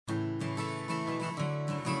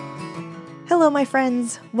Hello, my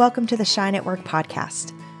friends. Welcome to the Shine at Work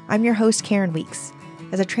podcast. I'm your host, Karen Weeks.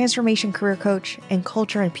 As a transformation career coach and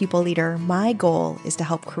culture and people leader, my goal is to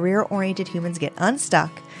help career-oriented humans get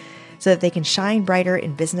unstuck so that they can shine brighter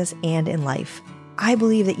in business and in life. I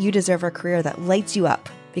believe that you deserve a career that lights you up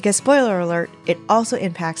because, spoiler alert, it also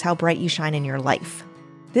impacts how bright you shine in your life.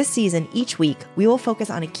 This season, each week, we will focus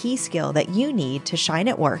on a key skill that you need to shine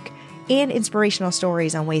at work and inspirational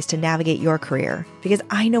stories on ways to navigate your career, because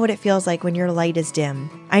I know what it feels like when your light is dim.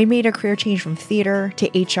 I made a career change from theater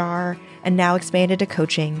to HR and now expanded to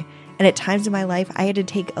coaching, and at times in my life, I had to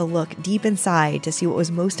take a look deep inside to see what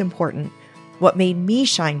was most important, what made me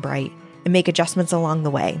shine bright, and make adjustments along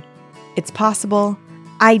the way. It's possible.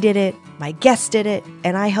 I did it, my guests did it,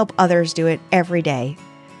 and I help others do it every day.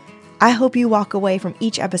 I hope you walk away from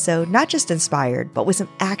each episode not just inspired, but with some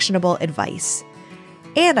actionable advice.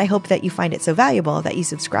 And I hope that you find it so valuable that you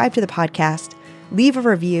subscribe to the podcast, leave a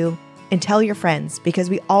review, and tell your friends, because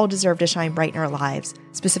we all deserve to shine bright in our lives,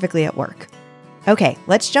 specifically at work. Okay,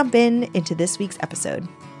 let's jump into this week's episode.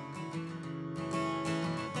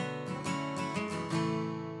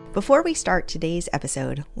 Before we start today's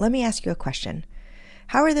episode, let me ask you a question.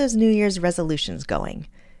 How are those New Year's resolutions going?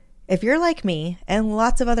 If you're like me, and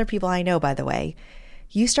lots of other people I know, by the way,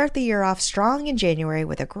 you start the year off strong in January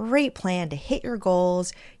with a great plan to hit your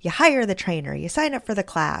goals. You hire the trainer, you sign up for the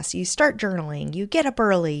class, you start journaling, you get up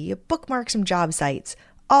early, you bookmark some job sites,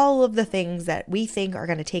 all of the things that we think are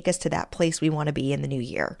going to take us to that place we want to be in the new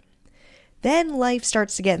year. Then life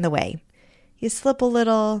starts to get in the way. You slip a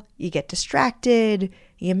little, you get distracted,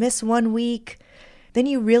 you miss 1 week, then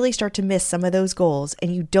you really start to miss some of those goals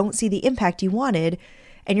and you don't see the impact you wanted,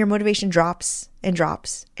 and your motivation drops and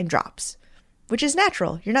drops and drops. Which is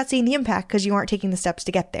natural. You're not seeing the impact because you aren't taking the steps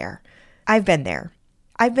to get there. I've been there.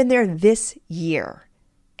 I've been there this year.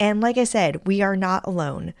 And like I said, we are not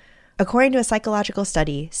alone. According to a psychological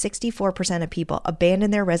study, 64% of people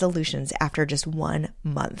abandon their resolutions after just 1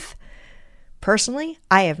 month. Personally,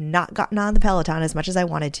 I have not gotten on the Peloton as much as I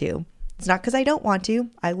wanted to. It's not because I don't want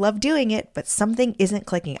to. I love doing it, but something isn't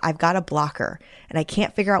clicking. I've got a blocker and I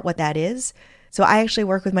can't figure out what that is. So I actually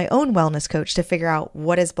work with my own wellness coach to figure out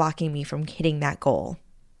what is blocking me from hitting that goal.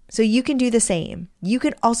 So you can do the same. You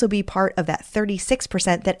can also be part of that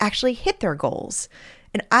 36% that actually hit their goals.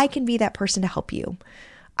 And I can be that person to help you.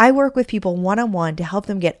 I work with people one-on-one to help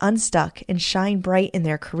them get unstuck and shine bright in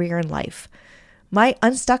their career and life. My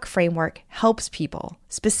Unstuck framework helps people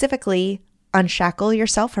specifically unshackle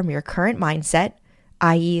yourself from your current mindset,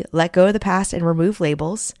 i.e., let go of the past and remove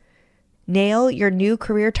labels, nail your new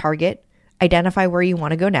career target, identify where you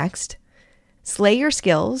want to go next, slay your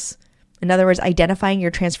skills, in other words, identifying your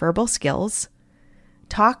transferable skills,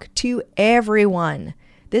 talk to everyone.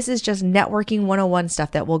 This is just networking 101 stuff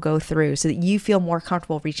that we'll go through so that you feel more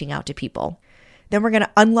comfortable reaching out to people. Then we're going to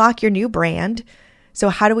unlock your new brand. So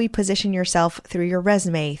how do we position yourself through your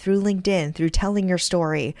resume, through LinkedIn, through telling your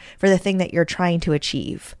story for the thing that you're trying to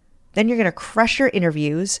achieve? Then you're going to crush your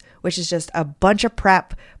interviews, which is just a bunch of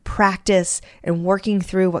prep, practice, and working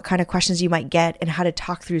through what kind of questions you might get and how to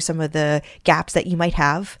talk through some of the gaps that you might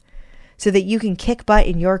have so that you can kick butt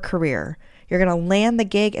in your career. You're going to land the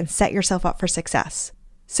gig and set yourself up for success.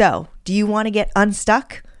 So, do you want to get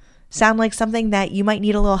unstuck? Sound like something that you might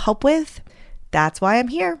need a little help with? That's why I'm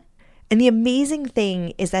here. And the amazing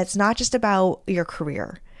thing is that it's not just about your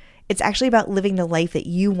career. It's actually about living the life that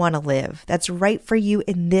you want to live, that's right for you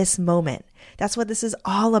in this moment. That's what this is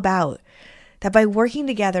all about. That by working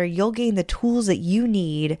together, you'll gain the tools that you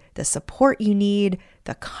need, the support you need,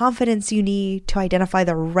 the confidence you need to identify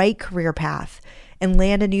the right career path and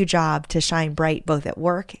land a new job to shine bright both at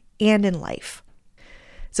work and in life.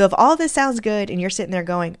 So if all this sounds good and you're sitting there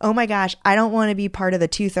going, oh my gosh, I don't want to be part of the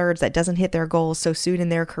 2/3 that doesn't hit their goals so soon in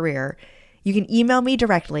their career, you can email me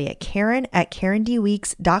directly at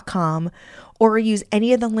karen@karendweeks.com or use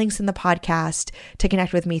any of the links in the podcast to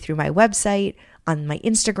connect with me through my website, on my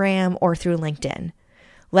Instagram, or through LinkedIn.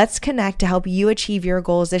 Let's connect to help you achieve your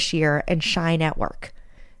goals this year and shine at work.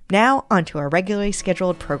 Now, onto our regularly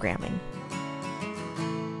scheduled programming.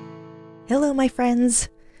 Hello, my friends.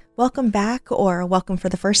 Welcome back, or welcome for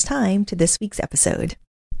the first time, to this week's episode.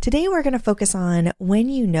 Today, we're going to focus on when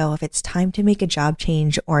you know if it's time to make a job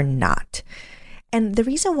change or not. And the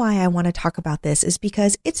reason why I want to talk about this is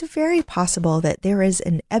because it's very possible that there is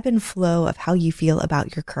an ebb and flow of how you feel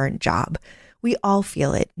about your current job. We all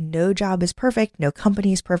feel it. No job is perfect. No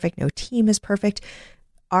company is perfect. No team is perfect.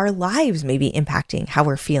 Our lives may be impacting how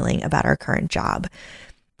we're feeling about our current job.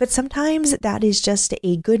 But sometimes that is just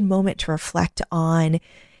a good moment to reflect on,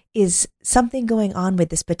 is something going on with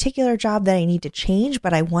this particular job that I need to change,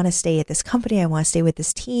 but I want to stay at this company, I want to stay with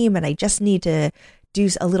this team, and I just need to do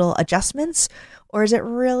a little adjustments? Or is it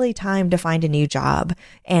really time to find a new job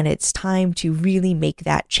and it's time to really make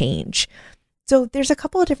that change? So there's a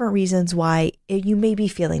couple of different reasons why you may be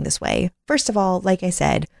feeling this way. First of all, like I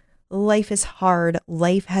said, life is hard.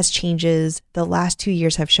 Life has changes. The last 2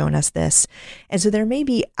 years have shown us this. And so there may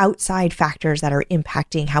be outside factors that are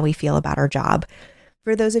impacting how we feel about our job.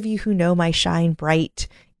 For those of you who know my Shine Bright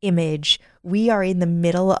image, we are in the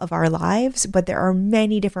middle of our lives, but there are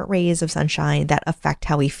many different rays of sunshine that affect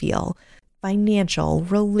how we feel. Financial,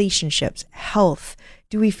 relationships, health.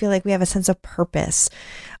 Do we feel like we have a sense of purpose?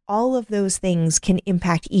 All of those things can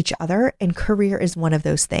impact each other, and career is one of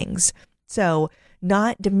those things. So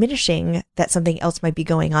not diminishing that something else might be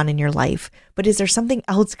going on in your life, but is there something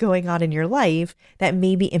else going on in your life that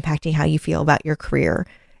may be impacting how you feel about your career?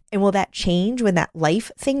 And will that change when that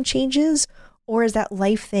life thing changes? Or is that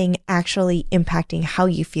life thing actually impacting how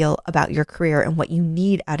you feel about your career and what you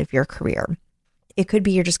need out of your career? It could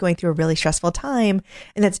be you're just going through a really stressful time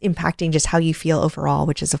and that's impacting just how you feel overall,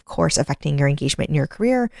 which is of course affecting your engagement in your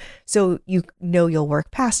career. So you know you'll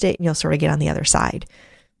work past it and you'll sort of get on the other side.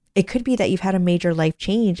 It could be that you've had a major life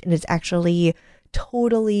change and it's actually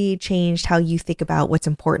totally changed how you think about what's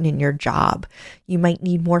important in your job. You might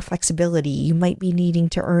need more flexibility. You might be needing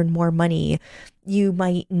to earn more money. You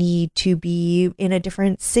might need to be in a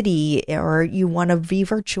different city, or you want to be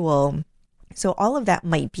virtual. So all of that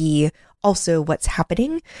might be also what's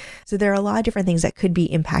happening. So there are a lot of different things that could be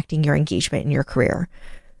impacting your engagement in your career.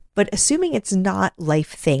 But assuming it's not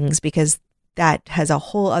life things, because that has a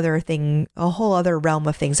whole other thing, a whole other realm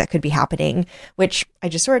of things that could be happening, which I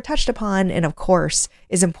just sort of touched upon and of course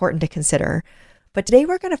is important to consider. But today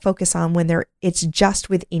we're going to focus on when it's just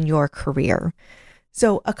within your career.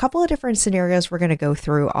 So a couple of different scenarios we're going to go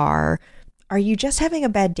through are you just having a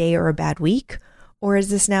bad day or a bad week? Or is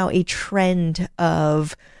this now a trend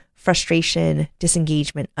of frustration,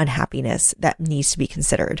 disengagement, unhappiness that needs to be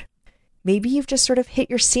considered? Maybe you've just sort of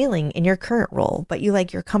hit your ceiling in your current role, but you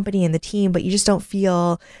like your company and the team, but you just don't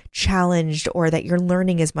feel challenged or that you're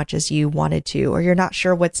learning as much as you wanted to, or you're not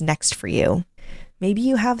sure what's next for you. Maybe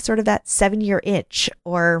you have sort of that 7-year itch,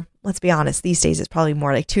 or let's be honest, these days it's probably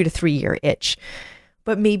more like 2 to 3 year itch.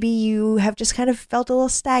 But maybe you have just kind of felt a little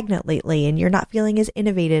stagnant lately and you're not feeling as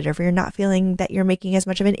innovative, or you're not feeling that you're making as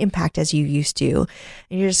much of an impact as you used to.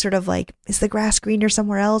 And you're just sort of like, is the grass greener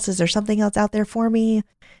somewhere else? Is there something else out there for me?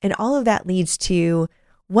 And all of that leads to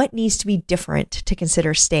what needs to be different to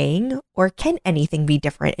consider staying, or can anything be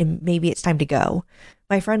different and maybe it's time to go?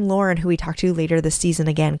 My friend Lauren, who we talked to later this season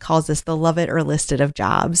again, calls this the love it or list it of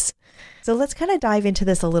jobs. So let's kind of dive into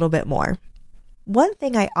this a little bit more. One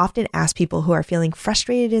thing I often ask people who are feeling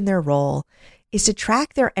frustrated in their role is to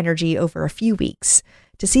track their energy over a few weeks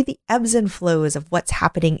to see the ebbs and flows of what's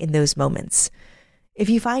happening in those moments. If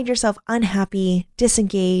you find yourself unhappy,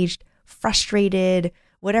 disengaged, frustrated,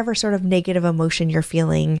 whatever sort of negative emotion you're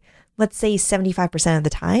feeling, let's say 75% of the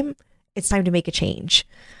time, it's time to make a change.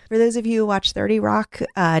 For those of you who watch 30 Rock,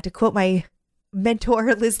 to quote my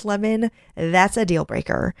mentor, Liz Lemon, that's a deal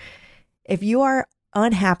breaker. If you are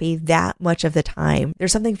unhappy that much of the time,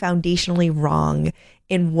 there's something foundationally wrong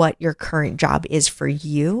in what your current job is for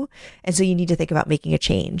you. And so you need to think about making a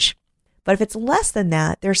change. But if it's less than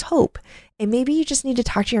that, there's hope. And maybe you just need to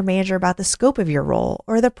talk to your manager about the scope of your role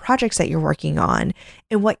or the projects that you're working on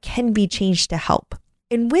and what can be changed to help.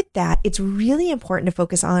 And with that, it's really important to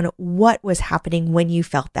focus on what was happening when you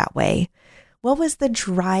felt that way. What was the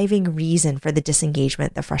driving reason for the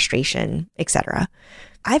disengagement, the frustration, etc.?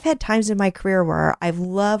 I've had times in my career where I've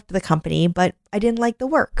loved the company, but I didn't like the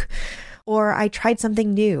work. Or I tried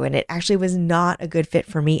something new and it actually was not a good fit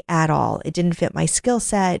for me at all. It didn't fit my skill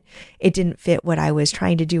set. It didn't fit what I was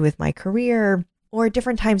trying to do with my career. Or at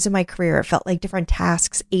different times in my career, it felt like different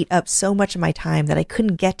tasks ate up so much of my time that I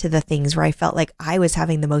couldn't get to the things where I felt like I was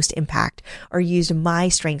having the most impact or used my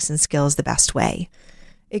strengths and skills the best way.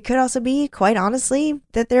 It could also be, quite honestly,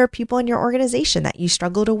 that there are people in your organization that you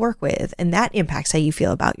struggle to work with, and that impacts how you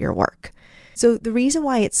feel about your work. So the reason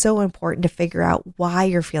why it's so important to figure out why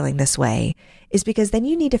you're feeling this way is because then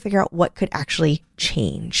you need to figure out what could actually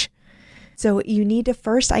change. So you need to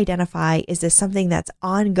first identify, is this something that's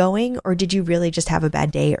ongoing, or did you really just have a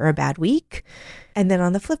bad day or a bad week? And then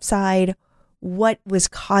on the flip side, what was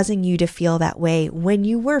causing you to feel that way when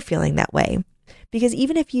you were feeling that way? Because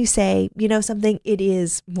even if you say, something, it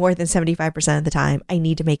is more than 75% of the time, I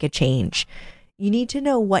need to make a change. You need to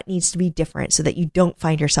know what needs to be different so that you don't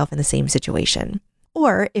find yourself in the same situation.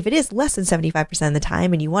 Or if it is less than 75% of the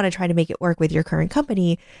time and you want to try to make it work with your current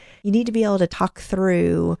company, you need to be able to talk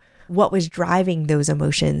through what was driving those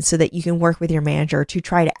emotions so that you can work with your manager to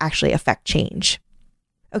try to actually affect change.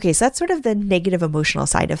 Okay, so that's sort of the negative emotional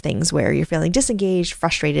side of things where you're feeling disengaged,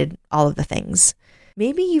 frustrated, all of the things.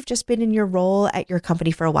 Maybe you've just been in your role at your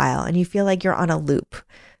company for a while and you feel like you're on a loop,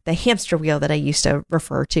 the hamster wheel that I used to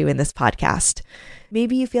refer to in this podcast.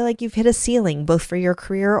 Maybe you feel like you've hit a ceiling, both for your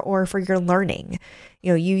career or for your learning.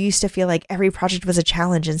 You used to feel like every project was a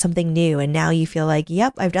challenge and something new. And now you feel like,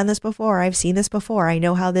 yep, I've done this before. I've seen this before. I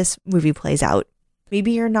know how this movie plays out.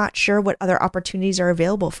 Maybe you're not sure what other opportunities are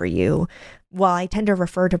available for you. While I tend to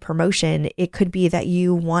refer to promotion, it could be that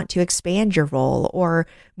you want to expand your role or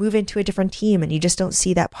move into a different team and you just don't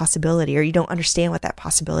see that possibility or you don't understand what that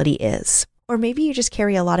possibility is. Or maybe you just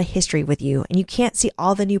carry a lot of history with you and you can't see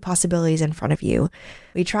all the new possibilities in front of you.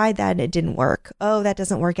 We tried that and it didn't work. Oh, that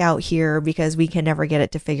doesn't work out here because we can never get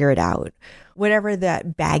it to figure it out. Whatever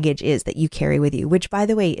that baggage is that you carry with you, which by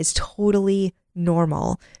the way is totally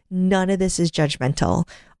normal. None of this is judgmental.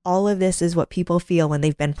 All of this is what people feel when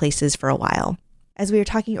they've been places for a while. As we were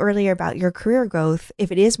talking earlier about your career growth,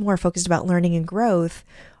 if it is more focused about learning and growth,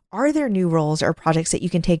 are there new roles or projects that you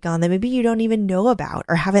can take on that maybe you don't even know about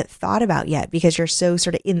or haven't thought about yet because you're so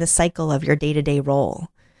sort of in the cycle of your day-to-day role?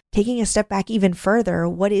 Taking a step back even further,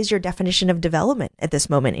 what is your definition of development at this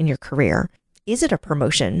moment in your career? Is it a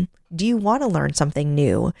promotion? Do you want to learn something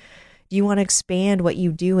new? Do you want to expand what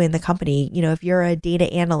you do in the company? If you're a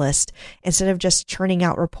data analyst, instead of just churning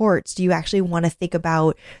out reports, do you actually want to think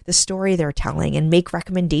about the story they're telling and make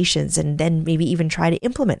recommendations and then maybe even try to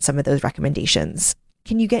implement some of those recommendations?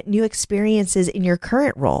 Can you get new experiences in your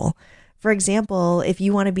current role? For example, if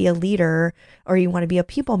you want to be a leader or you want to be a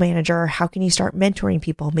people manager, how can you start mentoring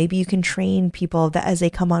people? Maybe you can train people that as they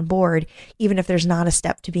come on board, even if there's not a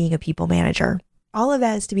step to being a people manager. All of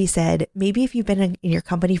that is to be said, maybe if you've been in your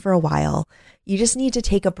company for a while, you just need to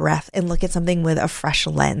take a breath and look at something with a fresh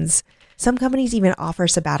lens. Some companies even offer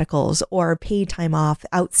sabbaticals or paid time off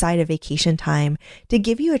outside of vacation time to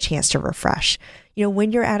give you a chance to refresh.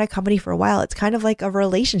 When you're at a company for a while, it's kind of like a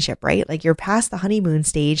relationship, right? Like you're past the honeymoon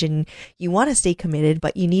stage and you want to stay committed,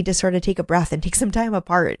 but you need to sort of take a breath and take some time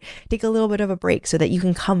apart, take a little bit of a break so that you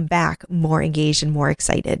can come back more engaged and more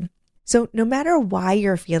excited. So no matter why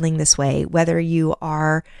you're feeling this way, whether you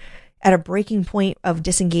are at a breaking point of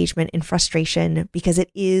disengagement and frustration, because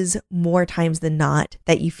it is more times than not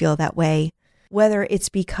that you feel that way, whether it's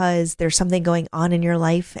because there's something going on in your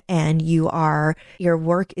life and your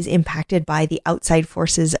work is impacted by the outside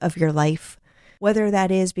forces of your life, whether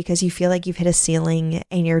that is because you feel like you've hit a ceiling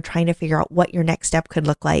and you're trying to figure out what your next step could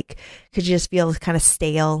look like, because you just feel kind of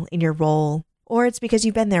stale in your role, or it's because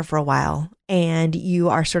you've been there for a while and you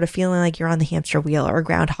are sort of feeling like you're on the hamster wheel or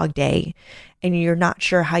Groundhog Day and you're not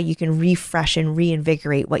sure how you can refresh and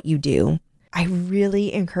reinvigorate what you do. I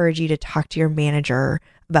really encourage you to talk to your manager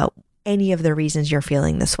about any of the reasons you're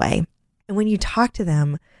feeling this way. And when you talk to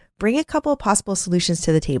them, bring a couple of possible solutions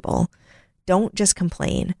to the table. Don't just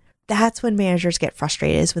complain. That's when managers get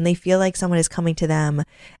frustrated, is when they feel like someone is coming to them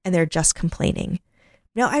and they're just complaining.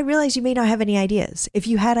 Now, I realize you may not have any ideas. If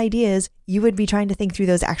you had ideas, you would be trying to think through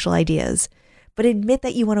those actual ideas. But admit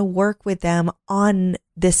that you want to work with them on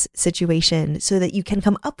this situation so that you can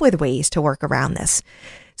come up with ways to work around this.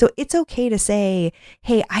 So it's okay to say,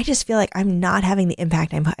 hey, I just feel like I'm not having the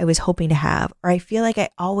impact I was hoping to have, or I feel like I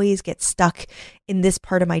always get stuck in this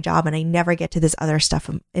part of my job and I never get to this other stuff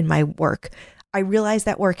in my work. I realize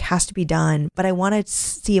that work has to be done, but I want to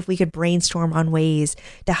see if we could brainstorm on ways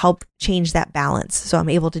to help change that balance so I'm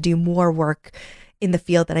able to do more work in the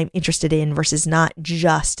field that I'm interested in versus not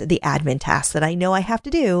just the admin tasks that I know I have to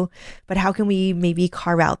do, but how can we maybe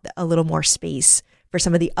carve out a little more space for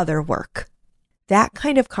some of the other work? That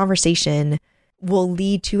kind of conversation will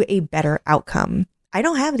lead to a better outcome. I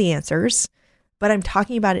don't have the answers, but I'm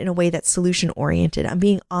talking about it in a way that's solution oriented. I'm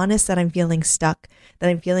being honest that I'm feeling stuck, that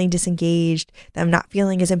I'm feeling disengaged, that I'm not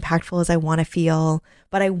feeling as impactful as I want to feel,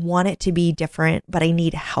 but I want it to be different, but I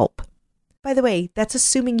need help. By the way, that's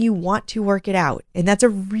assuming you want to work it out. And that's a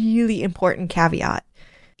really important caveat.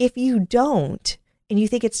 If you don't, and you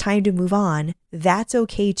think it's time to move on, that's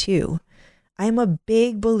okay too. I'm a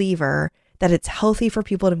big believer that it's healthy for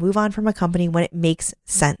people to move on from a company when it makes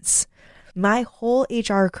sense. My whole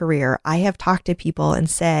HR career, I have talked to people and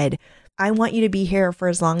said, I want you to be here for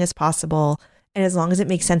as long as possible and as long as it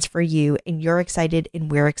makes sense for you and you're excited and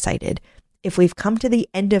we're excited. If we've come to the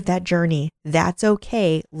end of that journey, that's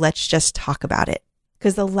okay. Let's just talk about it.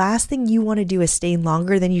 Because the last thing you want to do is stay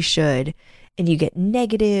longer than you should and you get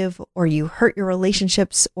negative or you hurt your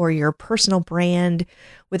relationships or your personal brand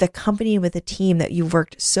with a company, with a team that you've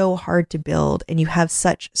worked so hard to build and you have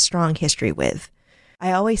such strong history with.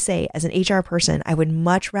 I always say, as an HR person, I would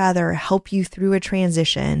much rather help you through a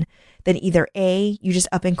transition than either A, you just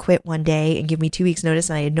up and quit one day and give me 2 weeks notice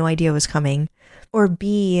and I had no idea it was coming, or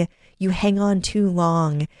B, you hang on too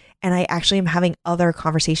long and I actually am having other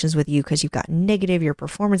conversations with you because you've got negative, your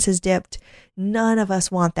performance has dipped. None of us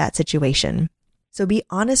want that situation. So be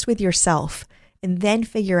honest with yourself and then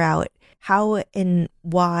figure out how and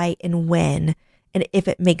why and when, and if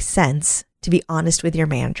it makes sense to be honest with your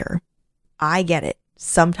manager. I get it.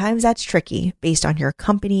 Sometimes that's tricky based on your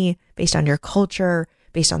company, based on your culture,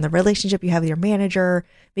 based on the relationship you have with your manager.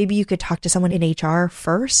 Maybe you could talk to someone in HR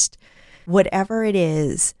first. Whatever it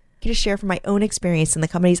is, I can just share from my own experience in the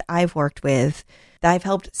companies I've worked with that I've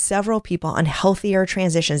helped several people on healthier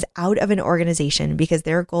transitions out of an organization because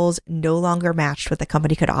their goals no longer matched what the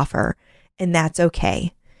company could offer. And that's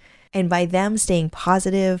okay. And by them staying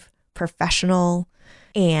positive, professional,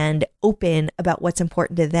 and open about what's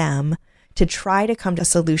important to them, to try to come to a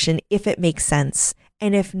solution if it makes sense.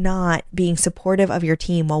 And if not, being supportive of your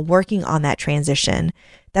team while working on that transition.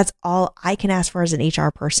 That's all I can ask for as an HR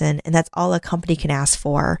person. And that's all a company can ask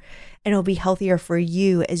for. And it'll be healthier for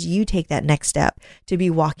you as you take that next step to be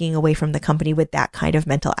walking away from the company with that kind of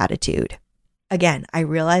mental attitude. Again, I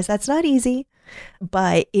realize that's not easy,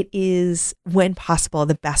 but it is, when possible,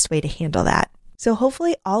 the best way to handle that. So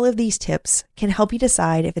hopefully all of these tips can help you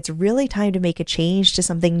decide if it's really time to make a change to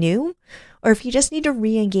something new, or if you just need to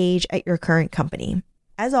re-engage at your current company.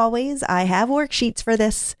 As always, I have worksheets for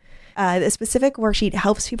this. The specific worksheet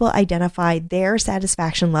helps people identify their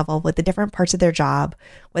satisfaction level with the different parts of their job,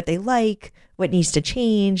 what they like, what needs to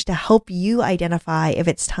change, to help you identify if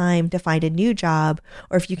it's time to find a new job,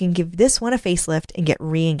 or if you can give this one a facelift and get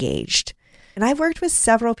re-engaged. And I've worked with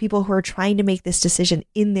several people who are trying to make this decision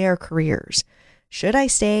in their careers. Should I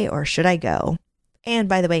stay or should I go? And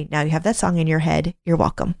by the way, now you have that song in your head. You're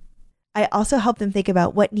welcome. I also help them think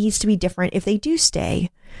about what needs to be different if they do stay,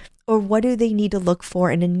 or what do they need to look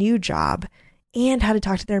for in a new job, and how to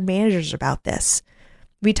talk to their managers about this.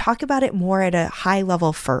 We talk about it more at a high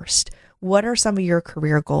level first. What are some of your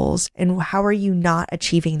career goals, and how are you not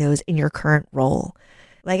achieving those in your current role?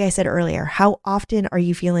 Like I said earlier, how often are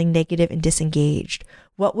you feeling negative and disengaged?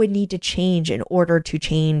 What would need to change in order to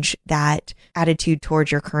change that attitude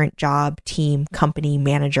towards your current job, team, company,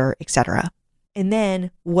 manager, etc.? And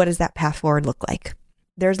then what does that path forward look like?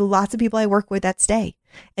 There's lots of people I work with that stay,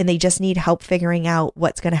 and they just need help figuring out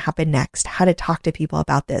what's going to happen next, how to talk to people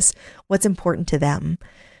about this, what's important to them.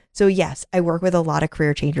 So yes, I work with a lot of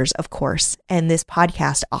career changers, of course, and this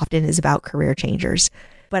podcast often is about career changers.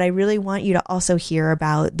 But I really want you to also hear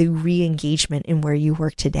about the re-engagement in where you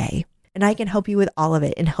work today. And I can help you with all of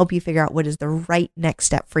it and help you figure out what is the right next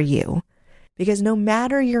step for you. Because no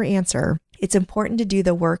matter your answer, it's important to do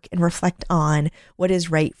the work and reflect on what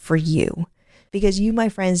is right for you. Because you, my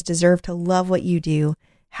friends, deserve to love what you do,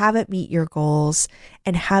 have it meet your goals,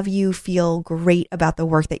 and have you feel great about the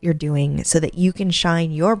work that you're doing so that you can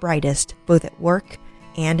shine your brightest both at work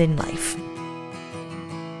and in life.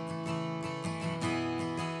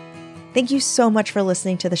 Thank you so much for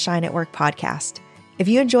listening to the Shine at Work podcast. If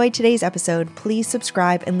you enjoyed today's episode, please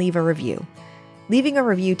subscribe and leave a review. Leaving a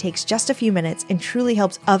review takes just a few minutes and truly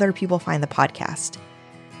helps other people find the podcast.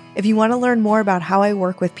 If you want to learn more about how I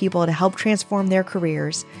work with people to help transform their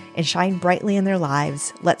careers and shine brightly in their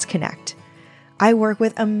lives, let's connect. I work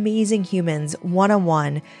with amazing humans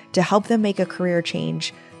one-on-one to help them make a career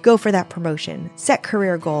change, go for that promotion, set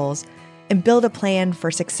career goals, and build a plan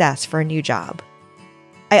for success for a new job.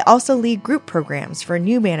 I also lead group programs for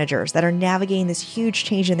new managers that are navigating this huge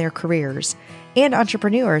change in their careers and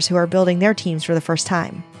entrepreneurs who are building their teams for the first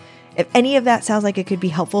time. If any of that sounds like it could be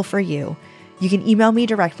helpful for you, you can email me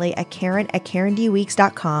directly at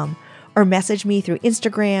Karen@KarenDweeks.com or message me through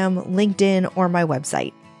Instagram, LinkedIn, or my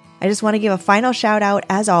website. I just want to give a final shout out,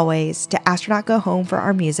 as always, to Astronaut Go Home for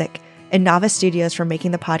our music and Novice Studios for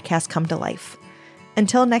making the podcast come to life.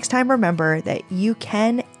 Until next time, remember that you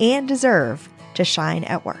can and deserve to shine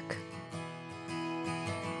at work.